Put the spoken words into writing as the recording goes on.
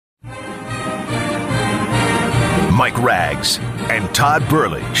Mike Rags and Todd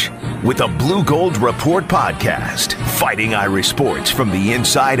Burlage with a Blue Gold Report podcast, fighting Irish sports from the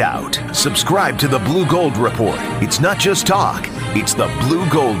inside out. Subscribe to the Blue Gold Report. It's not just talk, it's the Blue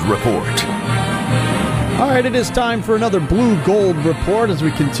Gold Report. All right, it is time for another Blue Gold Report as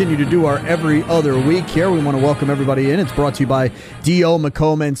we continue to do our every other week here. We want to welcome everybody in. It's brought to you by D.O.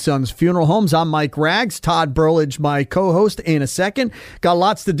 McComb & Sons Funeral Homes. I'm Mike Rags, Todd Burlage, my co-host, in a second. Got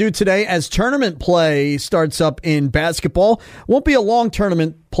lots to do today as tournament play starts up in basketball. Won't be a long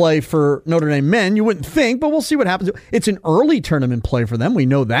tournament play for Notre Dame men, you wouldn't think, but we'll see what happens. It's an early tournament play for them. We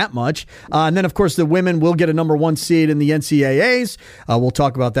know that much. And then, of course, the women will get a number one seed in the NCAAs. We'll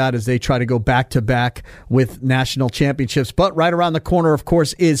talk about that as they try to go back-to-back with national championships. But right around the corner, of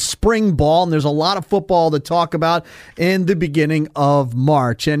course, is spring ball, and there's a lot of football to talk about in the beginning of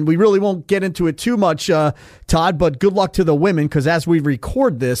March. And we really won't get into it too much, Todd, but good luck to the women, because as we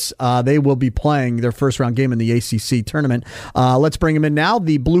record this, they will be playing their first-round game in the ACC tournament. Let's bring them in now.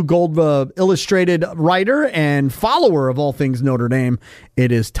 The Blue Gold Illustrated writer and follower of all things Notre Dame,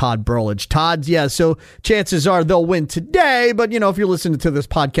 it is Todd Burlage. Todd, yeah, so chances are they'll win today, but, if you're listening to this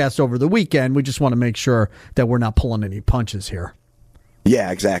podcast over the weekend, we just want to make sure that we're not pulling any punches here. Yeah,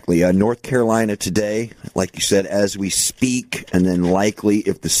 exactly. North Carolina today, like you said, as we speak, and then likely,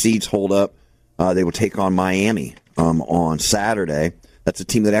 if the seeds hold up, they will take on Miami on Saturday. That's a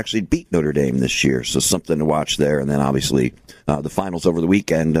team that actually beat Notre Dame this year, so something to watch there. And then, obviously, the finals over the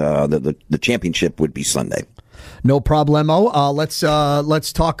weekend, the championship would be Sunday. No problemo.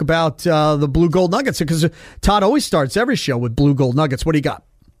 Let's talk about the Blue Gold Nuggets, because Todd always starts every show with Blue Gold Nuggets. What do you got?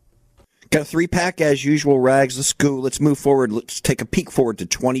 Got a three-pack as usual, Rags. Let's go. Let's move forward. Let's take a peek forward to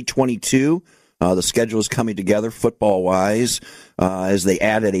 2022. The schedule is coming together football-wise as they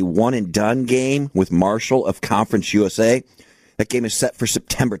added a one-and-done game with Marshall of Conference USA. That game is set for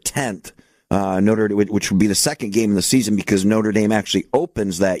September 10th, which would be the second game of the season because Notre Dame actually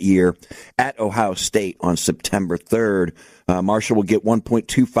opens that year at Ohio State on September 3rd. Marshall will get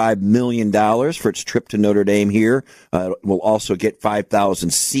 $1.25 million for its trip to Notre Dame here. Will also get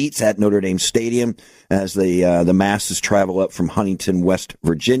 5,000 seats at Notre Dame Stadium as the masses travel up from Huntington, West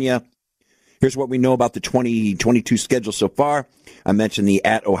Virginia. Here's what we know about the 2022 schedule so far. I mentioned the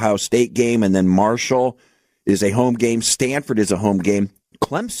at Ohio State game, and then Marshall is a home game. Stanford is a home game.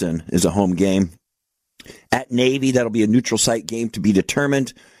 Clemson is a home game. At Navy, that'll be a neutral site game to be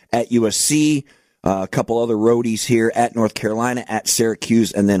determined. At USC, a couple other roadies here. At North Carolina, at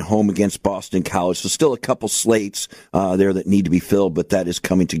Syracuse, and then home against Boston College. So still a couple slates there that need to be filled, but that is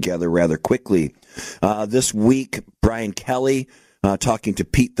coming together rather quickly. This week, Brian Kelly, talking to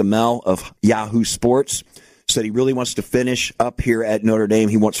Pete Thamel of Yahoo Sports, said he really wants to finish up here at Notre Dame.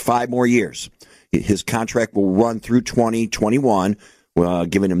 He wants 5 more years. His contract will run through 2021,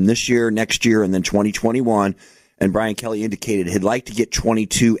 giving him this year, next year, and then 2021. And Brian Kelly indicated he'd like to get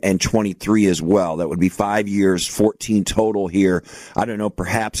 22 and 23 as well. That would be 5 years, 14 total here. I don't know,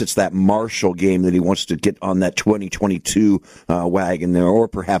 perhaps it's that Marshall game that he wants to get on that 2022 wagon there, or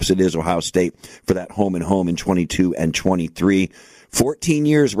perhaps it is Ohio State for that home in 22 and 23. 14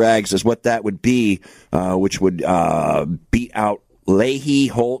 years, Rags, is what that would be, which would beat out Leahy,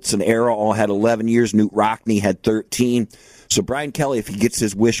 Holtz, and Arrow all had 11 years. Newt Rockne had 13. So Brian Kelly, if he gets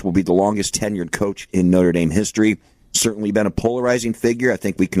his wish, will be the longest tenured coach in Notre Dame history. Certainly been a polarizing figure. I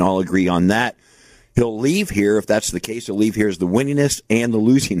think we can all agree on that. He'll leave here, if that's the case, he'll leave here as the winningest and the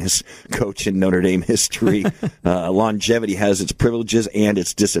losingest coach in Notre Dame history. Longevity has its privileges and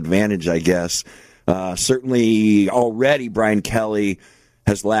its disadvantage, I guess. Certainly already Brian Kelly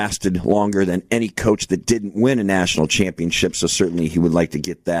has lasted longer than any coach that didn't win a national championship, so certainly he would like to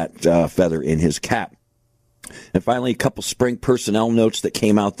get that feather in his cap. And finally, a couple spring personnel notes that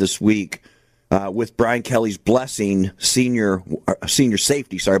came out this week. With Brian Kelly's blessing, senior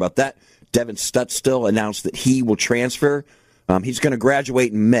safety, Devin Stutstill announced that he will transfer. He's going to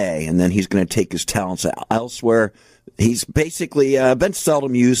graduate in May, and then he's going to take his talents elsewhere. He's basically been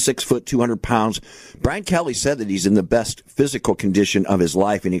seldom used, 6 foot, 200 pounds. Brian Kelly said that he's in the best physical condition of his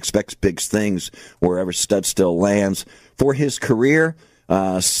life, and he expects big things wherever Studstill lands. For his career,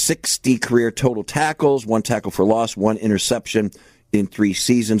 60 career total tackles, 1 tackle for loss, 1 interception in 3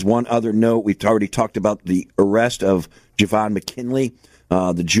 seasons. One other note, we've already talked about the arrest of Javon McKinley,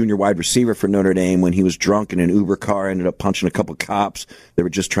 the junior wide receiver for Notre Dame, when he was drunk in an Uber car, ended up punching a couple cops. They were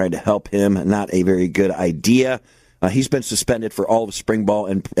just trying to help him. Not a very good idea. He's been suspended for all of spring ball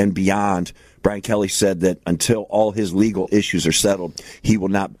and beyond. Brian Kelly said that until all his legal issues are settled, he will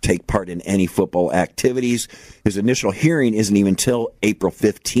not take part in any football activities. His initial hearing isn't even until April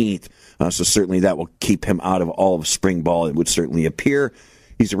 15th, so certainly that will keep him out of all of spring ball, it would certainly appear.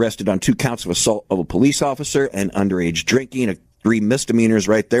 He's arrested on 2 counts of assault of a police officer and underage drinking, 3 misdemeanors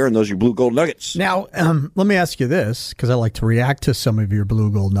right there, and those are your Blue Gold Nuggets. Now, let me ask you this, because I like to react to some of your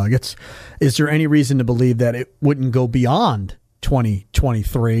Blue Gold Nuggets. Is there any reason to believe that it wouldn't go beyond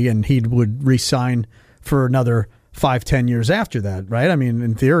 2023 and he would re-sign for another 5-10 years after that, right? I mean,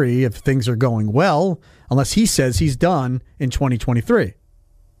 in theory, if things are going well, unless he says he's done in 2023.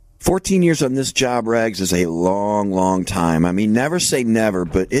 14 years on this job, Rags, is a long, long time. I mean, never say never,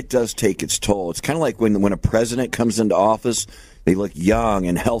 but it does take its toll. It's kind of like when a president comes into office, they look young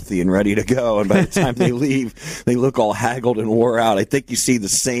and healthy and ready to go, and by the time they leave, they look all haggled and wore out. I think you see the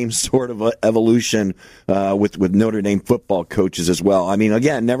same sort of evolution with Notre Dame football coaches as well. I mean,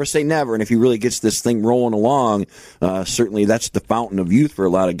 again, never say never, and if he really gets this thing rolling along, certainly that's the fountain of youth for a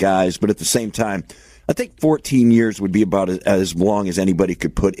lot of guys, but at the same time, I think 14 years would be about as long as anybody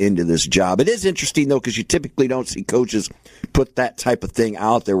could put into this job. It is interesting, though, because you typically don't see coaches put that type of thing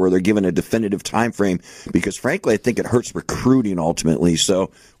out there where they're given a definitive time frame because, frankly, I think it hurts recruiting ultimately.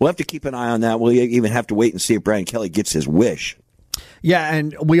 So we'll have to keep an eye on that. We'll even have to wait and see if Brian Kelly gets his wish. Yeah,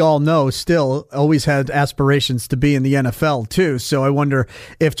 and we all know still always had aspirations to be in the NFL too. So I wonder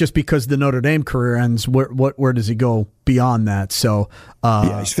if just because the Notre Dame career ends, where does he go beyond that? So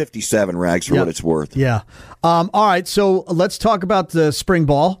yeah, he's 57, Rags, for what it's worth. Yeah. All right, so let's talk about the spring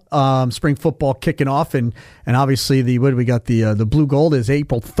ball, spring football kicking off, and obviously the Blue Gold is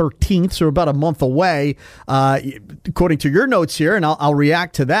April 13th, so we're about a month away. According to your notes here, and I'll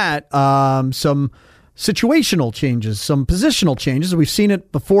react to that. Some situational changes, some positional changes. We've seen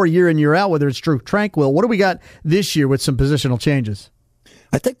it before year in, year out, whether it's Drew Tranquill. What do we got this year with some positional changes?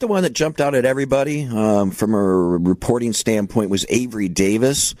 I think the one that jumped out at everybody from a reporting standpoint was Avery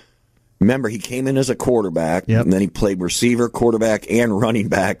Davis. Remember, he came in as a quarterback, and then he played receiver, quarterback, and running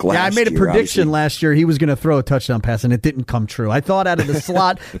back last year. Yeah, I made a prediction last year he was going to throw a touchdown pass, and it didn't come true. I thought out of the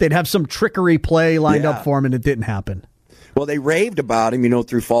slot they'd have some trickery play lined up for him, and it didn't happen. Well, they raved about him,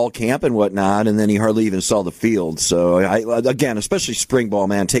 through fall camp and whatnot, and then he hardly even saw the field. So, again, especially spring ball,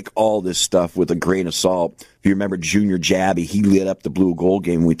 man, take all this stuff with a grain of salt. If you remember Junior Jabby, he lit up the Blue Gold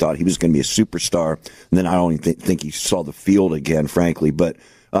game. We thought he was going to be a superstar, and then I don't even think he saw the field again, frankly. But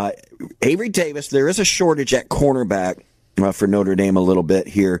Avery Davis, there is a shortage at cornerback for Notre Dame a little bit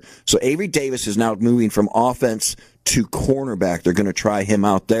here. So Avery Davis is now moving from offense to cornerback. They're going to try him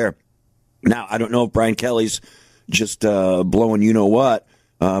out there. Now, I don't know if Brian Kelly's just blowing you-know-what,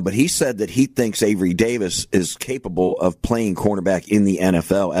 but he said that he thinks Avery Davis is capable of playing cornerback in the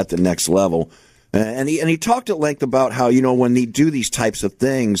NFL at the next level. And he talked at length about how, when they do these types of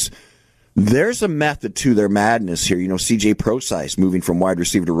things, there's a method to their madness here. C.J. Prosise moving from wide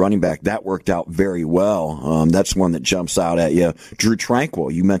receiver to running back, that worked out very well. That's one that jumps out at you. Drew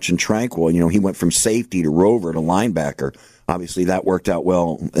Tranquill, you mentioned Tranquill. He went from safety to rover to linebacker. Obviously, that worked out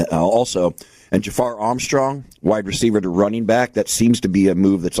well also. And Jafar Armstrong, wide receiver to running back, that seems to be a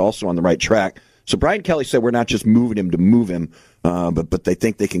move that's also on the right track. So Brian Kelly said we're not just moving him to move him, but they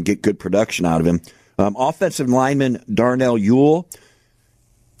think they can get good production out of him. Offensive lineman Darnell Ewell,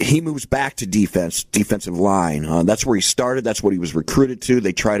 he moves back to defensive line. That's where he started. That's what he was recruited to.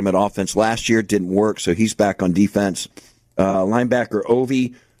 They tried him at offense last year. Didn't work, so he's back on defense. Linebacker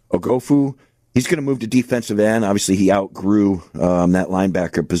Ovi Ogofu, he's going to move to defensive end. Obviously, he outgrew that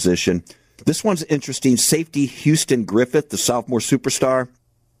linebacker position. This one's interesting. Safety Houston Griffith, the sophomore superstar.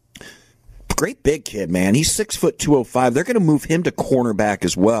 Great big kid, man. He's 6'2", 205. They're going to move him to cornerback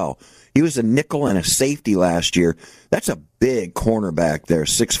as well. He was a nickel and a safety last year. That's a big cornerback there,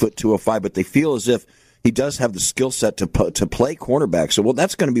 6'2", 205. But they feel as if he does have the skill set to play cornerback. So,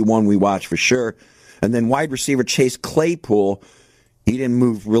 that's going to be one we watch for sure. And then wide receiver Chase Claypool. He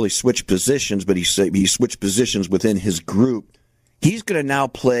didn't really switch positions, but he switched positions within his group. He's going to now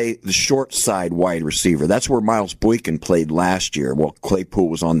play the short side wide receiver. That's where Miles Boykin played last year. Well, Claypool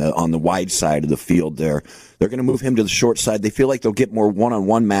was on the wide side of the field there. They're going to move him to the short side. They feel like they'll get more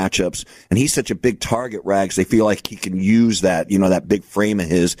one-on-one matchups, and he's such a big target, Rags. They feel like he can use that, that big frame of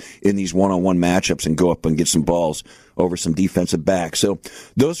his in these one-on-one matchups and go up and get some balls over some defensive backs. So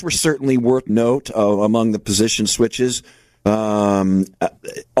those were certainly worth note among the position switches. Also,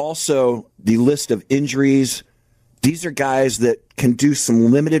 the list of injuries. These are guys that can do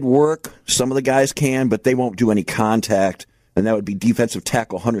some limited work. Some of the guys can, but they won't do any contact. And that would be defensive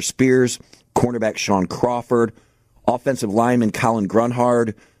tackle Hunter Spears, cornerback Sean Crawford, offensive lineman Colin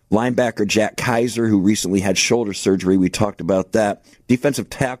Grunhard, linebacker Jack Kaiser, who recently had shoulder surgery. We talked about that. Defensive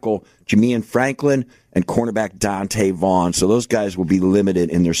tackle Jamean Franklin, and cornerback Dante Vaughn. So those guys will be limited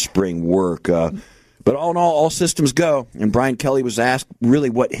in their spring work. But all in all systems go. And Brian Kelly was asked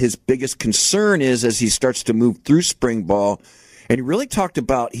really what his biggest concern is as he starts to move through spring ball. And he really talked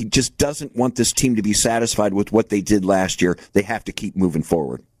about he just doesn't want this team to be satisfied with what they did last year. They have to keep moving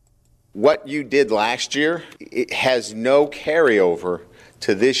forward. What you did last year, it has no carryover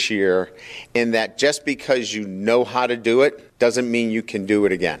to this year, in that just because you know how to do it doesn't mean you can do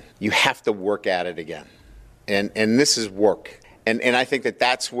it again. You have to work at it again. And this is work. And I think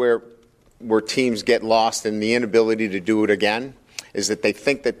that's where teams get lost in the inability to do it again, is that they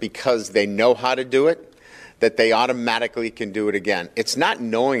think that because they know how to do it, that they automatically can do it again. It's not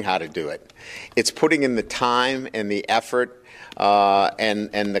knowing how to do it. It's putting in the time and the effort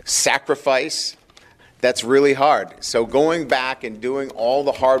and the sacrifice. That's really hard. So going back and doing all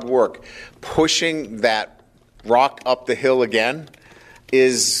the hard work, pushing that rock up the hill again,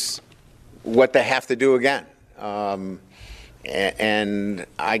 is what they have to do again. And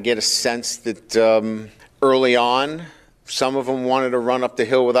I get a sense that early on, some of them wanted to run up the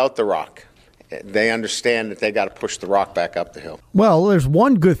hill without the rock. They understand that they got to push the rock back up the hill. Well, there's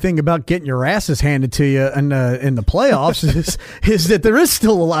one good thing about getting your asses handed to you in the playoffs is that there is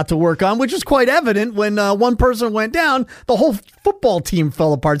still a lot to work on, which is quite evident when one person went down, the whole football team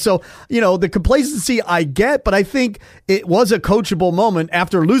fell apart. So, the complacency I get, but I think it was a coachable moment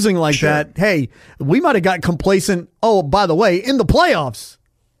after losing like that. Hey, we might have got complacent, oh, by the way, in the playoffs.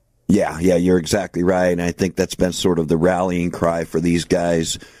 Yeah, you're exactly right. And I think that's been sort of the rallying cry for these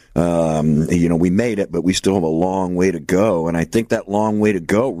guys. We made it, but we still have a long way to go. And I think that long way to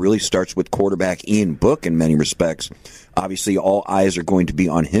go really starts with quarterback Ian Book in many respects. Obviously, all eyes are going to be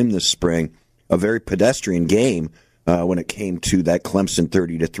on him this spring. A very pedestrian game when it came to that Clemson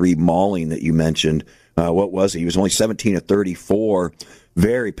 30-3 mauling that you mentioned. What was it? He was only 17 of 34.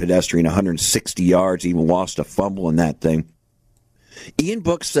 Very pedestrian, 160 yards, even lost a fumble in that thing. Ian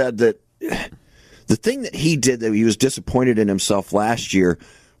Book said that the thing that he did that he was disappointed in himself last year,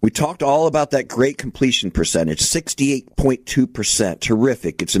 we talked all about that great completion percentage, 68.2%.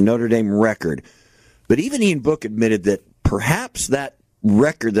 Terrific. It's a Notre Dame record. But even Ian Book admitted that perhaps that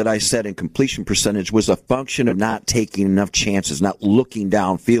record that I set in completion percentage was a function of not taking enough chances, not looking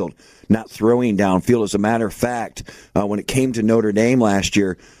downfield, not throwing downfield. As a matter of fact, when it came to Notre Dame last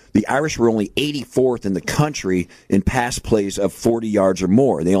year, the Irish were only 84th in the country in pass plays of 40 yards or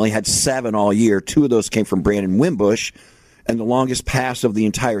more. They only had 7 all year. 2 of those came from Brandon Wimbush. And the longest pass of the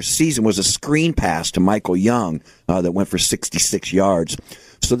entire season was a screen pass to Michael Young that went for 66 yards.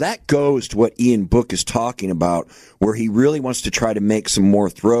 So that goes to what Ian Book is talking about, where he really wants to try to make some more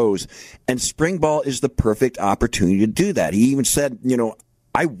throws. And spring ball is the perfect opportunity to do that. He even said,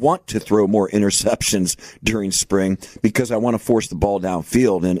 I want to throw more interceptions during spring because I want to force the ball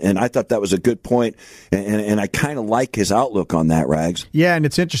downfield. And I thought that was a good point, and I kind of like his outlook on that, Rags. Yeah, and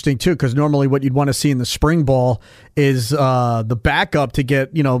it's interesting, too, because normally what you'd want to see in the spring ball is the backup to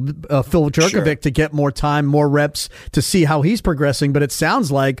get, Phil Jurkovec to get more time, more reps to see how he's progressing. But it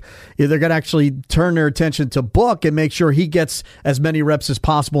sounds like they're going to actually turn their attention to Book and make sure he gets as many reps as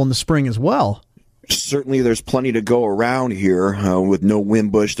possible in the spring as well. Certainly there's plenty to go around here with no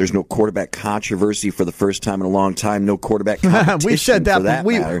Wimbush. There's no quarterback controversy for the first time in a long time. No quarterback competition. We've said that,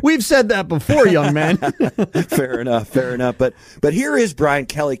 we've said that before, young man. Fair enough. But here is Brian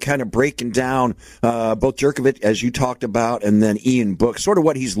Kelly kind of breaking down both Jurkovec, as you talked about, and then Ian Book, sort of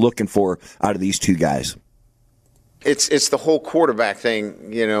what he's looking for out of these two guys. It's the whole quarterback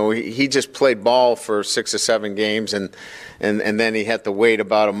thing. He just played ball for 6 or 7 games, and then he had to wait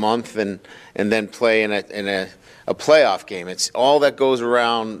about a month and then play in a playoff game. It's all that goes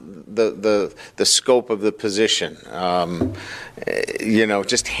around the scope of the position.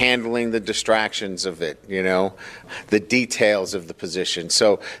 Just handling the distractions of it. The details of the position.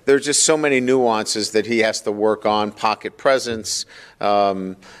 So there's just so many nuances that he has to work on. Pocket presence.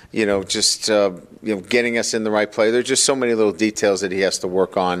 Getting us in the right play. There's just so many little details that he has to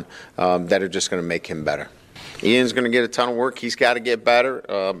work on that are just going to make him better. Ian's going to get a ton of work. He's got to get better.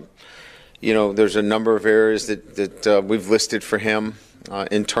 There's a number of areas that we've listed for him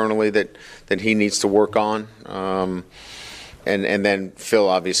internally that he needs to work on. And then Phil,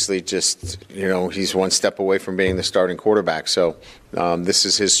 obviously, just, he's one step away from being the starting quarterback. So this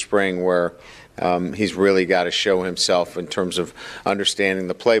is his spring where he's really got to show himself in terms of understanding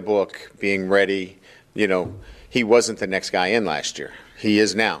the playbook, being ready. He wasn't the next guy in last year. He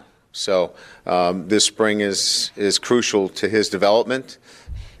is now. So this spring is crucial to his development.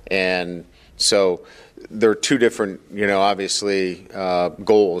 And so there are 2 different, obviously,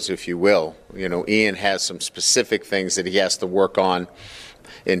 goals, if you will. Ian has some specific things that he has to work on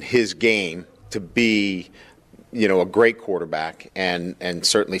in his game to be, a great quarterback. And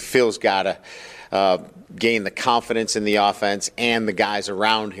certainly Phil's got to gain the confidence in the offense and the guys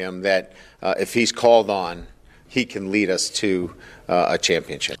around him that if he's called on, he can lead us to a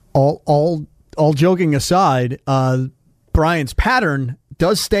championship. All joking aside, Brian's pattern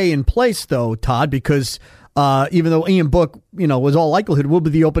does stay in place, though, Todd, because even though Ian Book, was all likelihood will be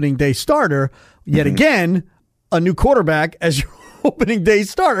the opening day starter, yet again, a new quarterback as your opening day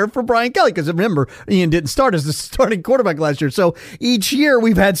starter for Brian Kelly. Because remember, Ian didn't start as the starting quarterback last year. So each year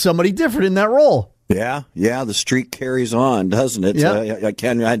we've had somebody different in that role. Yeah, the streak carries on, doesn't it? Yeah. I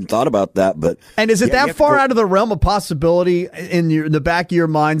hadn't thought about that, but and is it that far out of the realm of possibility in the back of your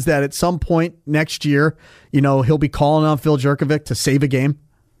minds that at some point next year, he'll be calling on Phil Jurkovec to save a game?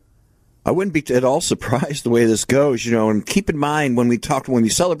 I wouldn't be at all surprised the way this goes, and keep in mind when we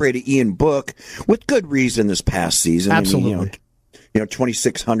celebrated Ian Book with good reason this past season. Absolutely.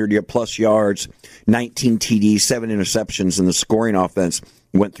 2,600 plus yards, 19 TDs, 7 interceptions, and the scoring offense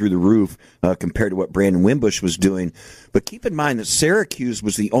went through the roof compared to what Brandon Wimbush was doing. But keep in mind that Syracuse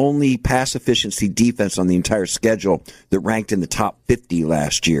was the only pass efficiency defense on the entire schedule that ranked in the top 50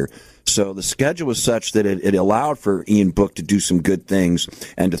 last year. So the schedule was such that it allowed for Ian Book to do some good things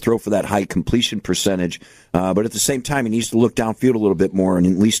and to throw for that high completion percentage. But at the same time, he needs to look downfield a little bit more, and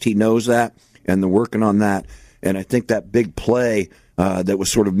at least he knows that, and they're working on that. And I think that big play that was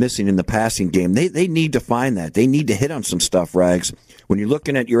sort of missing in the passing game, they need to find that. They need to hit on some stuff, Rags. When you're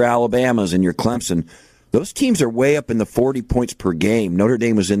looking at your Alabamas and your Clemson, those teams are way up in the 40 points per game. Notre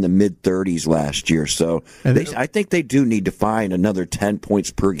Dame was in the mid-30s last year. So I think they do need to find another 10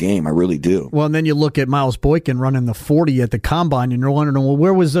 points per game. I really do. Well, and then you look at Miles Boykin running the 40 at the Combine, and you're wondering, well,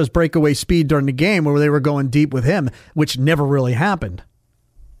 where was those breakaway speed during the game where they were going deep with him, which never really happened.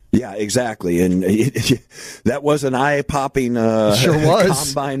 Yeah, exactly, and that was an eye-popping sure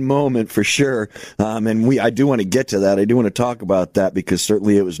was. Combine moment for sure. And I do want to get to that. I do want to talk about that because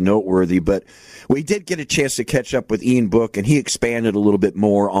certainly it was noteworthy. But we did get a chance to catch up with Ian Book, and he expanded a little bit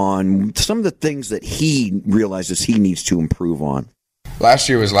more on some of the things that he realizes he needs to improve on. Last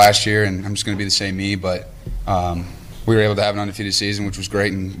year was last year, and I'm just going to be the same me, but we were able to have an undefeated season, which was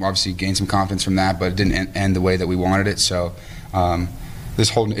great, and obviously gained some confidence from that, but it didn't end the way that we wanted it. So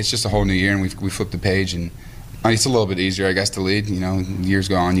it's just a whole new year, and we flipped the page, and it's a little bit easier, I guess, to lead. Years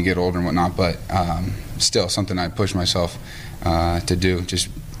go on, you get older and whatnot, but still something I push myself to do. Just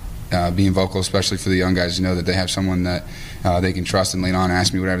being vocal, especially for the young guys, to know that they have someone that they can trust and lean on,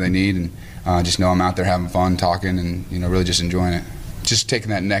 ask me whatever they need, and just know I'm out there having fun, talking, and really just enjoying it. Just taking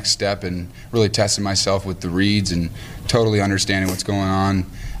that next step and really testing myself with the reads and totally understanding what's going on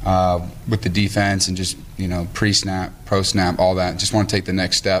with the defense and just pre-snap, pro-snap, all that. Just want to take the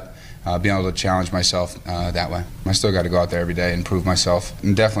next step, being able to challenge myself that way. I still got to go out there every day and prove myself.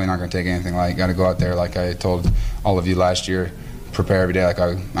 I'm definitely not going to take anything light. Got to go out there like I told all of you last year, prepare every day like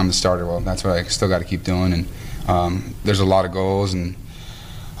I'm the starter. Well, that's what I still got to keep doing. And there's a lot of goals and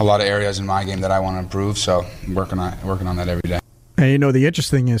a lot of areas in my game that I want to improve. So I'm working on that every day. And the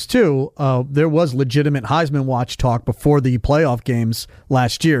interesting is, too, there was legitimate Heisman watch talk before the playoff games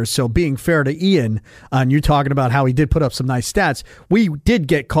last year. So being fair to Ian, and you're talking about how he did put up some nice stats, we did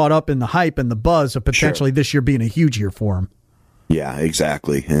get caught up in the hype and the buzz of potentially this year being a huge year for him. Yeah,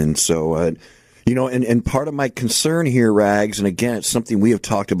 exactly. And so, and part of my concern here, Rags, and again, it's something we have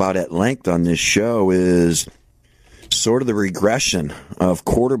talked about at length on this show, is sort of the regression of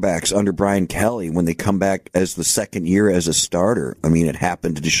quarterbacks under Brian Kelly when they come back as the second year as a starter. I mean, it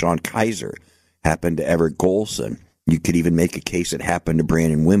happened to Deshaun Kaiser, happened to Everett Golson. You could even make a case it happened to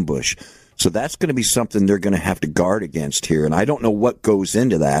Brandon Wimbush. So that's going to be something they're going to have to guard against here. And I don't know what goes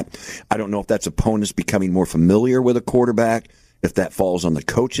into that. I don't know if that's opponents becoming more familiar with a quarterback, if that falls on the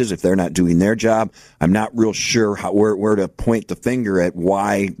coaches, if they're not doing their job. I'm not real sure where to point the finger at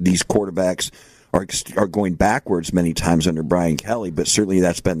why these quarterbacks are going backwards many times under Brian Kelly, but certainly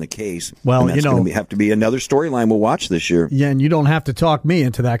that's been the case. Well, and that's going to have to be another storyline we'll watch this year. Yeah, and you don't have to talk me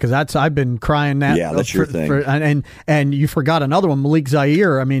into that because I've been crying that. Yeah, that's your thing. And you forgot another one, Malik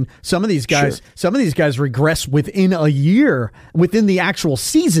Zaire. I mean, some of these guys regress within a year, within the actual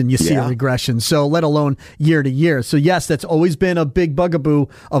season. You see a regression. So let alone year to year. So yes, that's always been a big bugaboo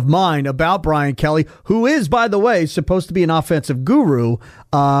of mine about Brian Kelly, who is, by the way, supposed to be an offensive guru.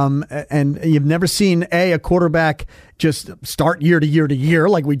 And you've never seen a quarterback just start year to year to year,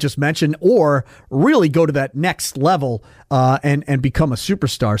 like we just mentioned, or really go to that next level and become a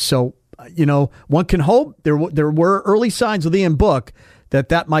superstar. So, one can hope there were early signs with Ian Book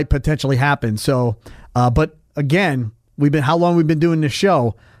that might potentially happen. So, but again, how long we've been doing this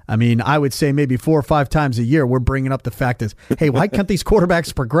show? I mean, I would say maybe 4 or 5 times a year we're bringing up the fact is, hey, why can't these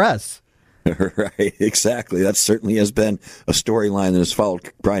quarterbacks progress? Right, exactly. That certainly has been a storyline that has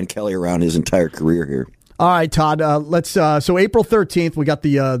followed Brian Kelly around his entire career here. All right, Todd. Let's. So April 13th, we got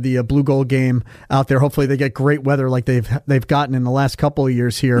the Blue Gold game out there. Hopefully, they get great weather like they've gotten in the last couple of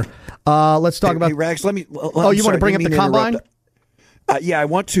years here. Let's talk about. Hey, Rags, let me. You want to bring up the combine? Yeah, I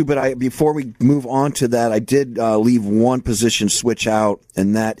want to, but before we move on to that, I did leave one position switch out,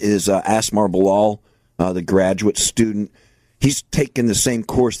 and that is Asmar Bilal, the graduate student. He's taken the same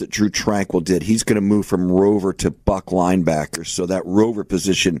course that Drew Tranquill did. He's going to move from rover to buck linebacker, so that rover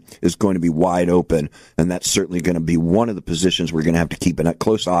position is going to be wide open, and that's certainly going to be one of the positions we're going to have to keep a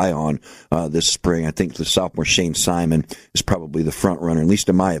close eye on this spring. I think the sophomore Shane Simon is probably the front runner, at least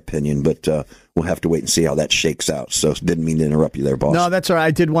in my opinion, but we'll have to wait and see how that shakes out. So didn't mean to interrupt you there, boss. No, that's all right.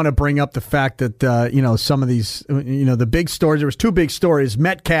 I did want to bring up the fact that, some of these, the big stories, there was two big stories,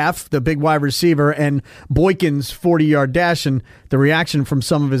 Metcalf, the big wide receiver, and Boykin's 40-yard dash, and the reaction from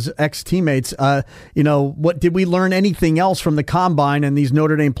some of his ex-teammates. What did we learn anything else from the combine and these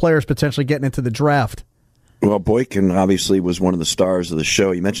Notre Dame players potentially getting into the draft? Well, Boykin obviously was one of the stars of the show.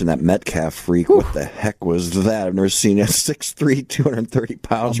 You mentioned that Metcalf freak. Whew. What the heck was that? I've never seen a 6'3", 230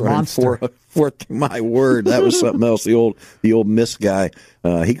 pounds running four. My word, that was something else. The old Miss guy.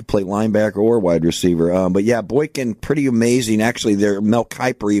 He could play linebacker or wide receiver. But yeah, Boykin, pretty amazing. Actually, Mel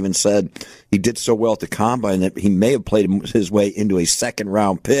Kiper even said he did so well at the combine that he may have played his way into a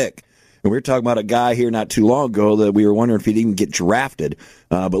second-round pick. And we were talking about a guy here not too long ago that we were wondering if he'd even get drafted.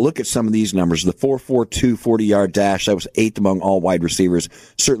 But look at some of these numbers. The 4.42 40-yard dash, that was 8th among all wide receivers.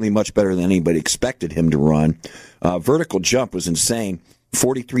 Certainly much better than anybody expected him to run. Vertical jump was insane,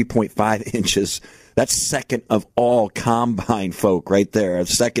 43.5 inches. That's second of all combine folk right there.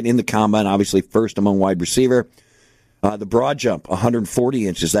 Second in the combine, obviously first among wide receiver. The broad jump, 140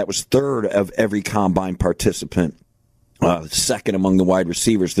 inches. That was third of every combine participant. Second among the wide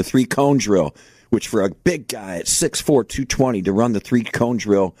receivers. The three-cone drill, which for a big guy at 6'4", 220 to run the three-cone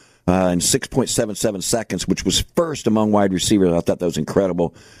drill in 6.77 seconds, which was first among wide receivers. I thought that was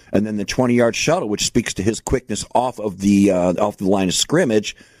incredible. And then the 20-yard shuttle, which speaks to his quickness off the line of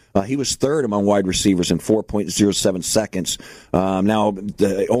scrimmage. He was third among wide receivers in 4.07 seconds. Now,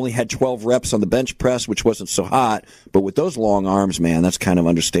 they only had 12 reps on the bench press, which wasn't so hot. But with those long arms, man, that's kind of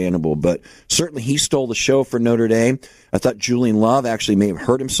understandable. But certainly he stole the show for Notre Dame. I thought Julian Love actually may have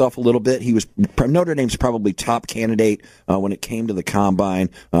hurt himself a little bit. He was Notre Dame's probably top candidate when it came to the combine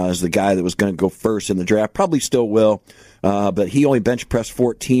as the guy that was going to go first in the draft. Probably still will. But he only bench pressed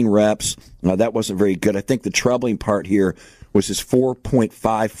 14 reps. That wasn't very good. I think the troubling part here was his 4.54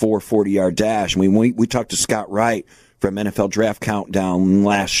 40-yard dash. I mean, we talked to Scott Wright from NFL Draft Countdown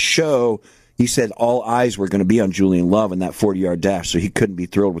last show. He said all eyes were going to be on Julian Love in that 40-yard dash, so he couldn't be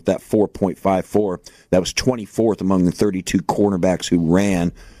thrilled with that 4.54. That was 24th among the 32 cornerbacks who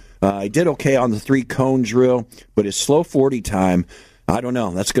ran. He did okay on the three-cone drill, but his slow 40 time, I don't know.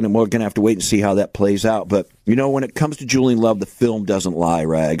 We're going to have to wait and see how that plays out. But, when it comes to Julian Love, the film doesn't lie,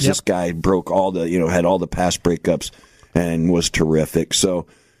 Rags. Yep. This guy broke had all the pass breakups and was terrific. So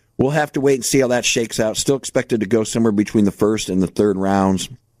we'll have to wait and see how that shakes out. Still expected to go somewhere between the first and the third rounds.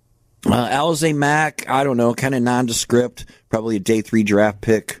 Alize Mack, I don't know, kind of nondescript, probably a day 3 draft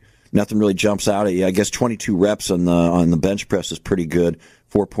pick. Nothing really jumps out at you. I guess 22 reps on the bench press is pretty good.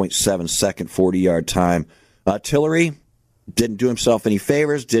 4.7 second 40-yard time. Tillery didn't do himself any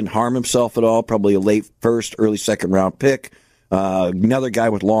favors, didn't harm himself at all. Probably a late first, early second round pick. Another guy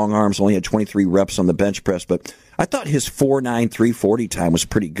with long arms, only had 23 reps on the bench press, but I thought his 4.9 340 time was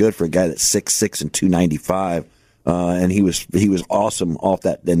pretty good for a guy that's 6'6" and 295. And he was awesome off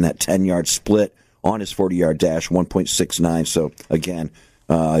that in that 10-yard split on his 40-yard dash, 1.69. So again,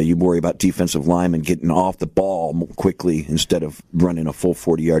 you worry about defensive linemen getting off the ball quickly instead of running a full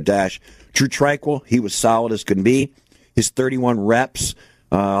 40-yard dash. Drew Tranquill, he was solid as could be. His 31 reps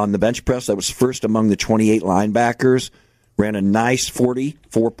on the bench press, that was first among the 28 linebackers. Ran a nice 40,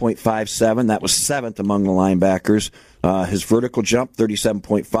 4.57. That was 7th among the linebackers. His vertical jump,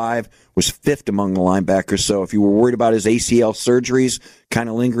 37.5, was 5th among the linebackers. So if you were worried about his ACL surgeries, kind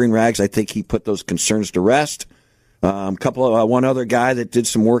of lingering, Rags, I think he put those concerns to rest. One other guy that did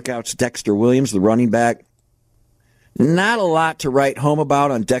some workouts, Dexter Williams, the running back. Not a lot to write home about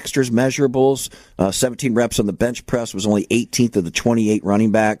on Dexter's measurables. 17 reps on the bench press, was only 18th of the 28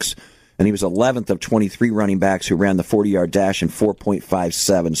 running backs. And he was 11th of 23 running backs who ran the 40-yard dash in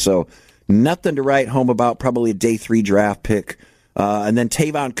 4.57. So nothing to write home about, probably a day 3 draft pick. And then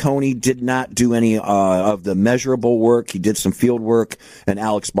Tavon Coney did not do any of the measurable work. He did some field work. And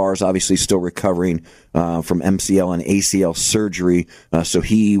Alex Barr is obviously still recovering from MCL and ACL surgery. So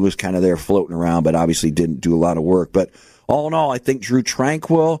he was kind of there floating around, but obviously didn't do a lot of work. But all in all, I think Drew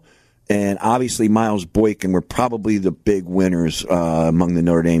Tranquill and obviously Miles Boykin were probably the big winners among the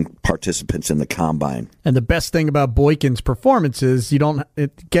Notre Dame participants in the combine. And the best thing about Boykin's performance is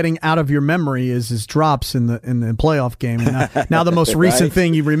getting out of your memory is his drops in the playoff game. And now the most recent right?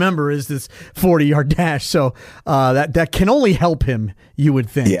 thing you remember is this 40-yard dash. So that can only help him, you would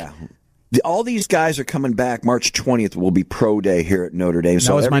think. Yeah. All these guys are coming back. March 20th will be pro day here at Notre Dame.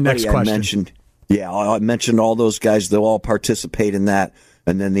 That was my next question. I mentioned all those guys. They'll all participate in that.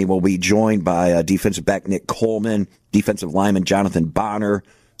 And then they will be joined by defensive back Nick Coleman, defensive lineman Jonathan Bonner,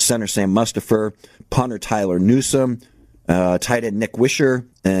 center Sam Mustipher, punter Tyler Newsome, tight end Nick Wisher,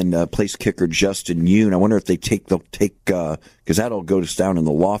 and place kicker Justin Yoon. I wonder if they'll take because that'll go down in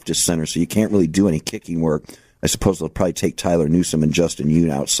the Loftus Center, so you can't really do any kicking work. I suppose they'll probably take Tyler Newsome and Justin Yoon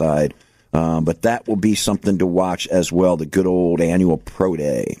outside. But that will be something to watch as well, the good old annual Pro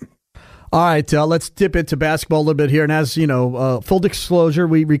Day. All right, let's dip into basketball a little bit here. And as you know, full disclosure,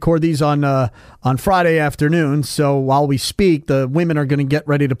 we record these on Friday afternoon. So while we speak, the women are going to get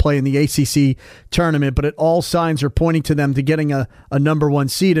ready to play in the ACC tournament. But all signs are pointing to them to getting a number one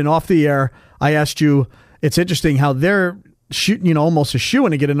seed. And off the air, I asked you, it's interesting how they're almost a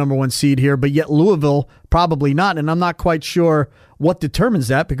shoo-in to get a number one seed here, but yet Louisville probably not. And I'm not quite sure what determines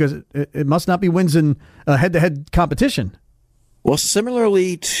that because it must not be wins in head-to-head competition. Well,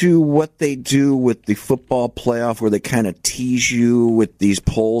 similarly to what they do with the football playoff where they kind of tease you with these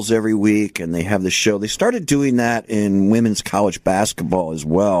polls every week and they have the show, they started doing that in women's college basketball as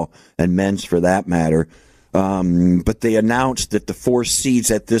well, and men's for that matter. But they announced that the 4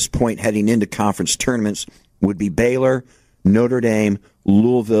 seeds at this point heading into conference tournaments would be Baylor, Notre Dame,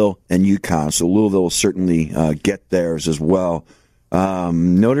 Louisville, and UConn. So Louisville will certainly get theirs as well.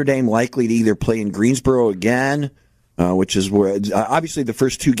 Notre Dame likely to either play in Greensboro again, which is where obviously the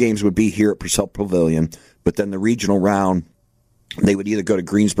first 2 games would be here at Purcell Pavilion, but then the regional round, they would either go to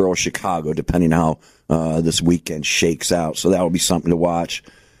Greensboro or Chicago, depending how this weekend shakes out. So that will be something to watch.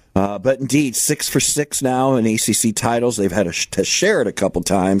 But indeed, 6 for 6 now in ACC titles. They've had to share it a couple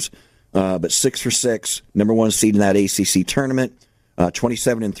times, but 6 for 6, number one seed in that ACC tournament,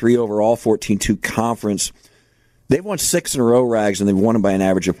 27-3 overall, 14-2 conference. They've won 6 in a row, Rags, and they've won them by an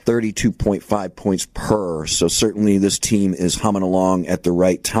average of 32.5 points per. So certainly this team is humming along at the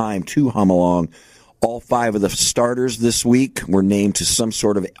right time to hum along. All 5 of the starters this week were named to some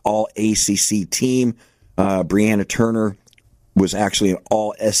sort of all-ACC team. Brianna Turner was actually an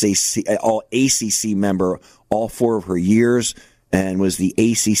all-ACC member all 4 of her years and was the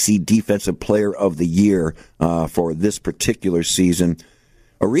ACC Defensive Player of the Year for this particular season.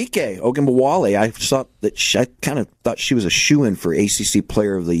 Arike Ogunbowale, I kind of thought she was a shoo-in for ACC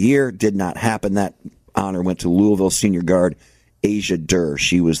Player of the Year. Did not happen. That honor went to Louisville senior guard Asia Durr.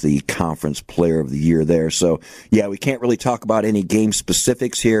 She was the Conference Player of the Year there. So, yeah, we can't really talk about any game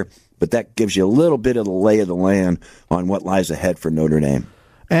specifics here, but that gives you a little bit of the lay of the land on what lies ahead for Notre Dame.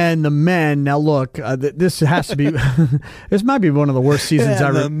 And the men, now look, this has to be, this might be one of the worst seasons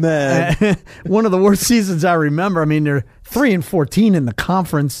one of the worst seasons I remember. I mean, they're 3-14 in the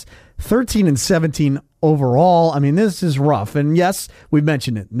conference, 13-17 overall. I mean, this is rough. And yes, we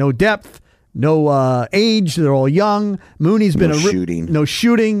mentioned it. No depth, no age. They're all young. Mooney's been no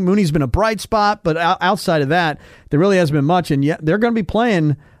shooting. Mooney's been a bright spot, but outside of that, there really hasn't been much. And yet they're going to be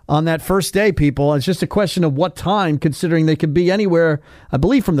playing on that first day, people. It's just a question of what time, considering they could be anywhere, I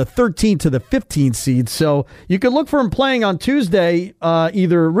believe, from the 13th to the 15th seed. So you could look for them playing on Tuesday,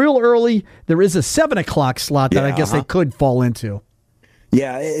 either real early. There is a 7 o'clock slot that I guess they could fall into.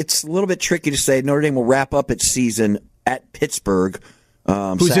 Yeah, it's a little bit tricky to say. Notre Dame will wrap up its season at Pittsburgh.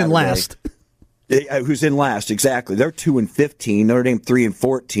 Who's Saturday. In last? Who's in last, exactly. They're 2-15, Notre Dame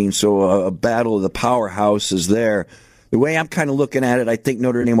 3-14, so a battle of the powerhouses there. The way I'm kind of looking at it, I think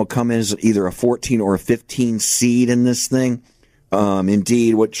Notre Dame will come in as either a 14 or a 15 seed in this thing.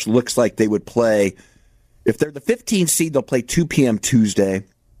 Indeed, which looks like they would play. If they're the 15 seed, they'll play 2 p.m. Tuesday.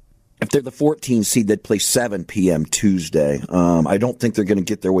 If they're the 14 seed, they'd play 7 p.m. Tuesday. I don't think they're going to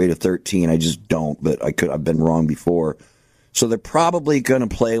get their way to 13. I just don't, but I've been wrong before. So they're probably going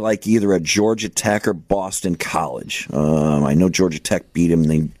to play like either a Georgia Tech or Boston College. I know Georgia Tech beat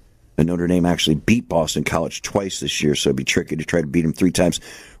them. And Notre Dame actually beat Boston College twice this year, so it'd be tricky to try to beat them 3 times.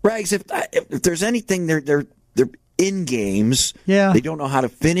 Rags, if there's anything, they're in games. Yeah. They don't know how to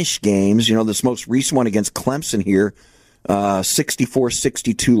finish games. You know, this most recent one against Clemson here,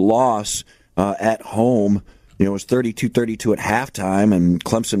 64-62 loss at home. You know, it was 32-32 at halftime, and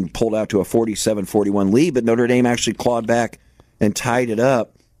Clemson pulled out to a 47-41 lead, but Notre Dame actually clawed back and tied it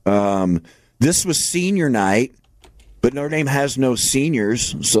up. This was senior night. But Notre Dame has no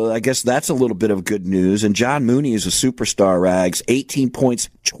seniors, so I guess that's a little bit of good news. And John Mooney is a superstar, Rags. 18 points,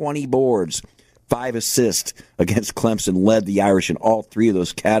 20 boards, 5 assists against Clemson, led the Irish in all 3 of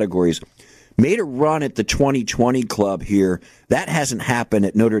those categories. Made a run at the 2020 club here. That hasn't happened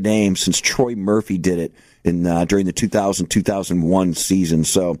at Notre Dame since Troy Murphy did it during the 2000-2001 season.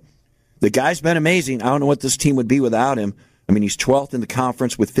 So the guy's been amazing. I don't know what this team would be without him. I mean, he's 12th in the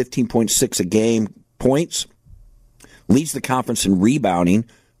conference with 15.6 a game points. Leads the conference in rebounding,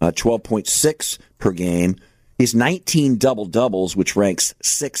 12.6 per game. He's 19 double-doubles, which ranks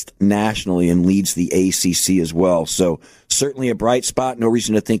 6th nationally and leads the ACC as well. So certainly a bright spot. No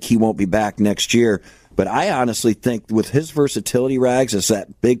reason to think he won't be back next year. But I honestly think with his versatility, Rags, as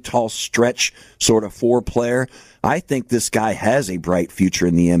that big, tall stretch sort of 4 player, I think this guy has a bright future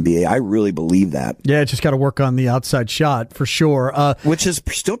in the NBA. I really believe that. Yeah, just got to work on the outside shot for sure. Which is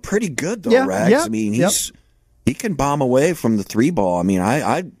still pretty good, though, Rags. Yeah, I mean, he can bomb away from the 3 ball. I mean,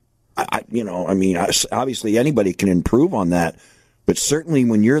 obviously anybody can improve on that. But certainly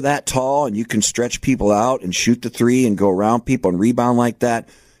when you're that tall and you can stretch people out and shoot the 3 and go around people and rebound like that,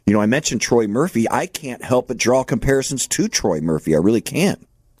 I mentioned Troy Murphy. I can't help but draw comparisons to Troy Murphy. I really can't.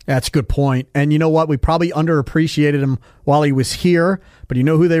 That's a good point. And you know what? We probably underappreciated him while he was here. But you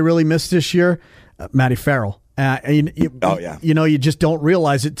know who they really missed this year? Matty Farrell. You just don't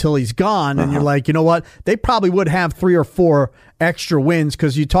realize it till he's gone. And you're like, you know what? They probably would have 3 or 4 extra wins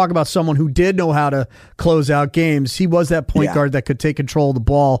because you talk about someone who did know how to close out games. He was that point guard that could take control of the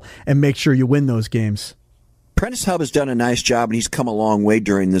ball and make sure you win those games. Prentice Hub has done a nice job, and he's come a long way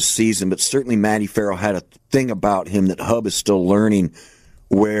during this season, but certainly Matty Farrell had a thing about him that Hub is still learning,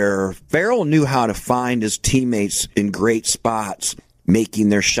 where Farrell knew how to find his teammates in great spots, making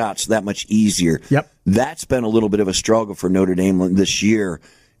their shots that much easier. Yep. That's been a little bit of a struggle for Notre Dame this year,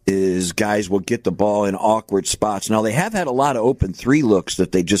 is guys will get the ball in awkward spots. Now, they have had a lot of open 3 looks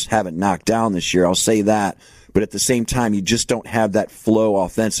that they just haven't knocked down this year, I'll say that. But at the same time, you just don't have that flow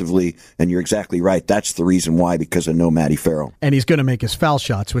offensively, and you're exactly right. That's the reason why, because of no Matty Farrell. And he's going to make his foul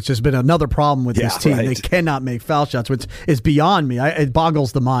shots, which has been another problem with this team. Right. They cannot make foul shots, which is beyond me. It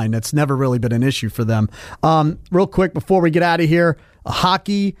boggles the mind. That's never really been an issue for them. Real quick, before we get out of here,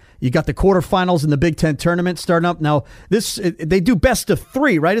 hockey, you got the quarterfinals in the Big Ten tournament starting up. Now, they do best of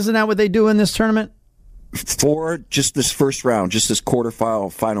 3, right? Isn't that what they do in this tournament? For just this first round, just this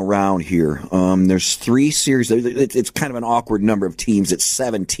final round here. There's 3 series. It's kind of an awkward number of teams. It's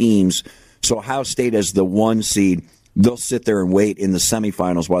 7 teams. So Ohio State as the 1 seed, they'll sit there and wait in the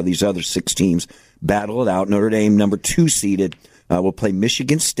semifinals while these other 6 teams battle it out. Notre Dame, number 2 seeded, will play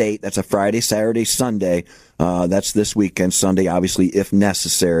Michigan State. That's a Friday, Saturday, Sunday. That's this weekend, Sunday, obviously, if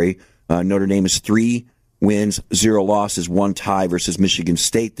necessary. Notre Dame is 3 wins, 0 losses, 1 tie versus Michigan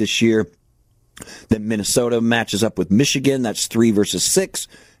State this year. Then Minnesota matches up with Michigan. That's 3 versus 6,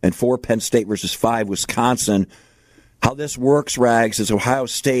 and 4 Penn State versus 5 Wisconsin. How this works, Rags, is Ohio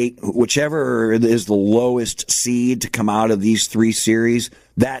State, whichever is the lowest seed to come out of these 3 series,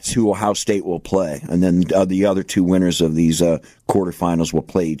 that's who Ohio State will play. And then the other 2 winners of these quarterfinals will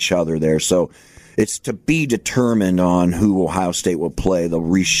play each other there. So it's to be determined on who Ohio State will play. They'll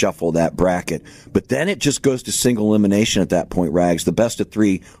reshuffle that bracket. But then it just goes to single elimination at that point, Rags. The best of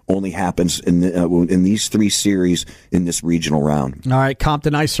 3 only happens in these 3 series in this regional round. All right,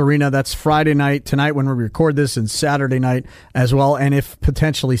 Compton Ice Arena, that's Friday night, tonight when we record this, and Saturday night as well, and if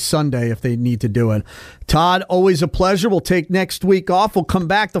potentially Sunday if they need to do it. Todd, always a pleasure. We'll take next week off. We'll come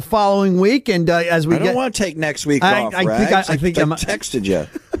back the following week. And as we I don't want to take next week off, Rags. I texted you.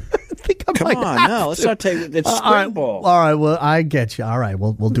 Come on, no, let's not take it. It's spring ball. All right, well, I get you. All right,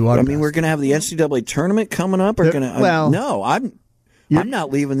 we'll do our best. We're going to have the NCAA tournament coming up. No, I'm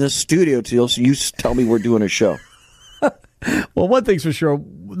not leaving this studio till you tell me we're doing a show. Well, one thing's for sure,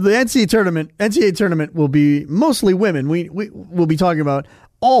 the NCAA tournament will be mostly women. We will be talking about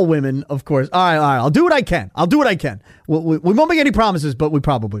all women, of course. All right. I'll do what I can. We won't make any promises, but we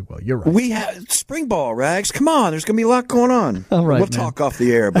probably will. You're right. We have spring ball, Rags. Come on. There's going to be a lot going on. All right, we'll talk off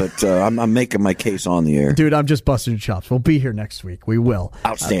the air, but I'm making my case on the air. Dude, I'm just busting your chops. We'll be here next week. We will.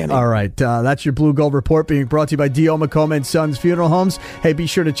 Outstanding. All right. That's your Blue Gold Report being brought to you by D.O. McComb & Sons Funeral Homes. Hey, be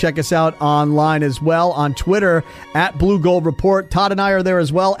sure to check us out online as well on Twitter at Blue Gold Report. Todd and I are there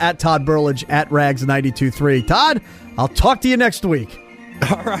as well at Todd Burlage at Rags923. Todd, I'll talk to you next week.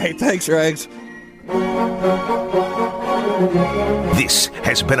 All right. Thanks, Rags. This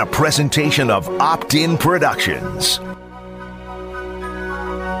has been a presentation of Opt-In Productions.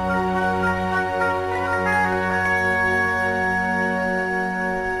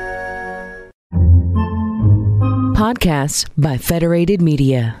 Podcasts by Federated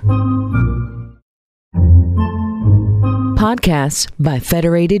Media. Podcasts by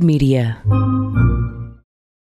Federated Media.